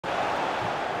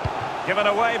Given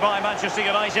away by Manchester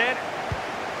United.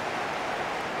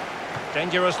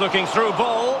 Dangerous looking through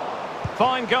ball.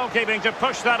 Fine goalkeeping to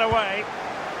push that away.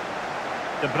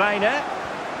 De Bruyne.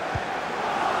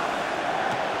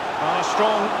 A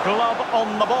strong glove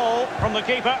on the ball from the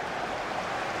keeper.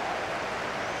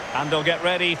 And they'll get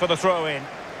ready for the throw-in.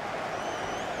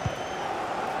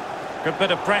 Good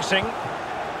bit of pressing.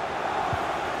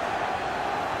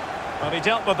 But he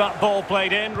dealt with that ball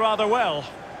played in rather well.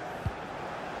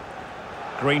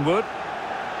 Greenwood.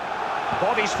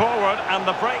 Bodies forward and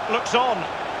the break looks on.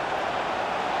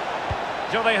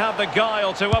 Do they have the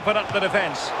guile to open up the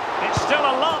defence? It's still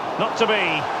a lot not to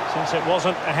be, since it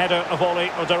wasn't a header, a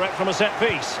volley or direct from a set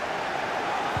piece.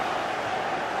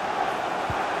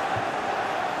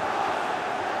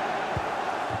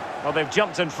 Well, they've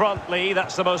jumped in front, Lee.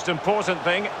 That's the most important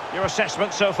thing. Your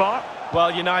assessment so far?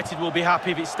 Well, United will be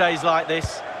happy if it stays like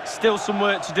this. Still some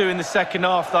work to do in the second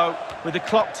half, though. With the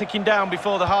clock ticking down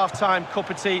before the half-time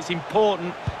cup of tea, it's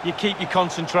important you keep your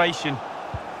concentration.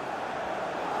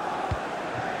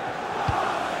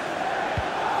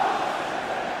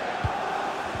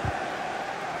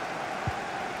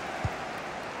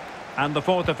 And the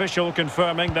fourth official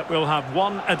confirming that we'll have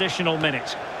one additional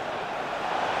minute.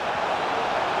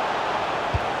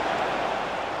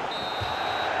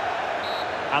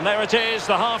 And there it is,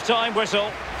 the half-time whistle.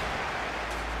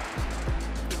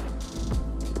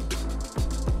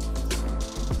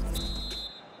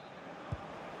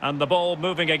 And the ball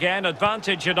moving again,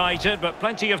 advantage United, but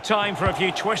plenty of time for a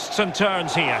few twists and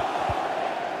turns here.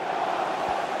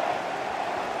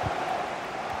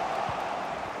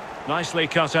 Nicely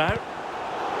cut out.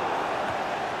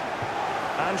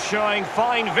 And showing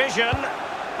fine vision.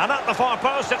 And at the far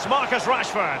post, it's Marcus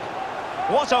Rashford.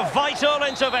 What a vital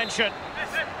intervention.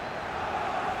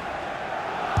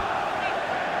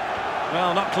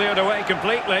 Well, not cleared away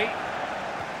completely.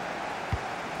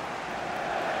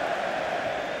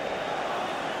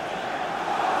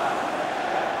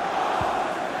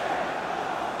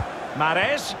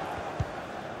 Mahrez.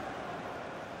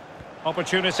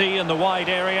 Opportunity in the wide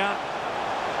area.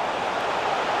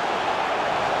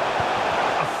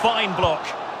 A fine block.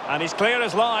 And he's clear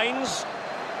as lines.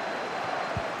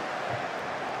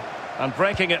 And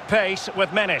breaking at pace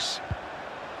with menace.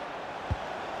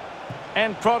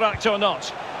 End product or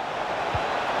not.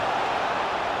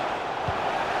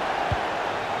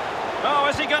 Oh,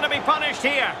 is he going to be punished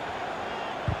here?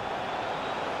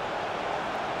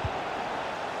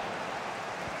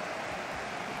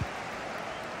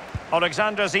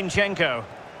 Alexander Zinchenko.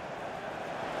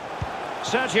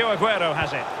 Sergio Aguero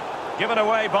has it. Given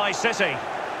away by City.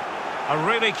 A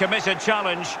really committed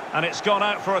challenge, and it's gone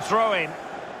out for a throw-in.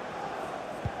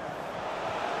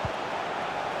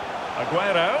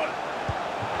 Aguero.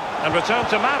 And return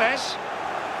to Mahrez.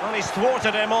 Well, he's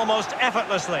thwarted him almost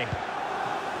effortlessly.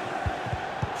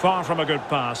 Far from a good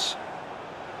pass.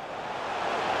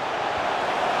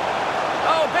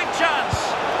 Oh, big chance.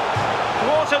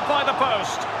 Thwarted by the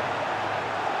post.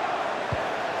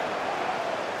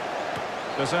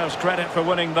 Deserves credit for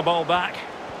winning the ball back.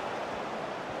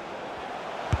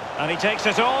 And he takes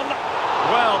it on.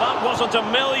 Well, that wasn't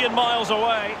a million miles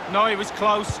away. No, it was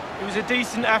close. It was a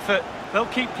decent effort. They'll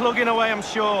keep plugging away, I'm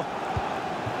sure.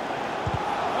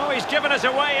 Oh, he's given it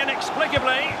away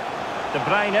inexplicably. De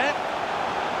Bruyne.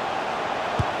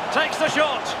 Takes the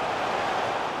shot.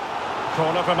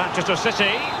 Corner for Manchester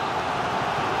City.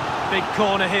 Big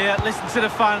corner here. Listen to the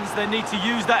fans. They need to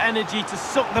use that energy to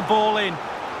suck the ball in.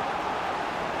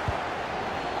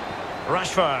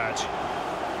 Rashford.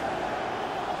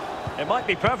 It might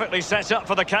be perfectly set up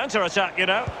for the counter-attack, you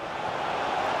know.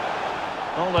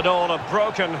 All in all, a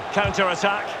broken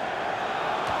counter-attack.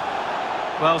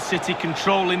 Well, City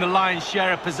controlling the lion's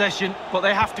share of possession, but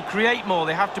they have to create more.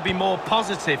 They have to be more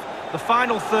positive. The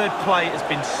final third play has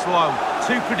been slow,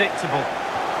 too predictable.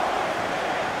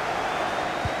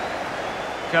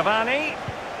 Cavani.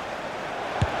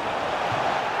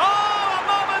 Oh, a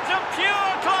moment of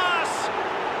pure class!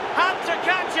 Had to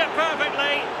catch it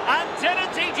perfectly, and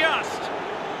didn't he just?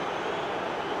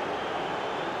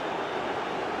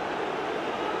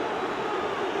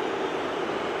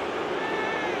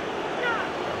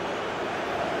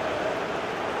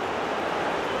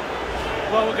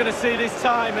 Well, we're going to see this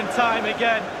time and time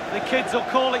again. The kids will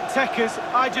call it techers.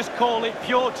 I just call it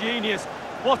pure genius.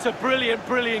 What a brilliant,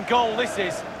 brilliant goal this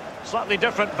is. Slightly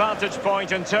different vantage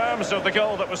point in terms of the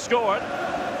goal that was scored.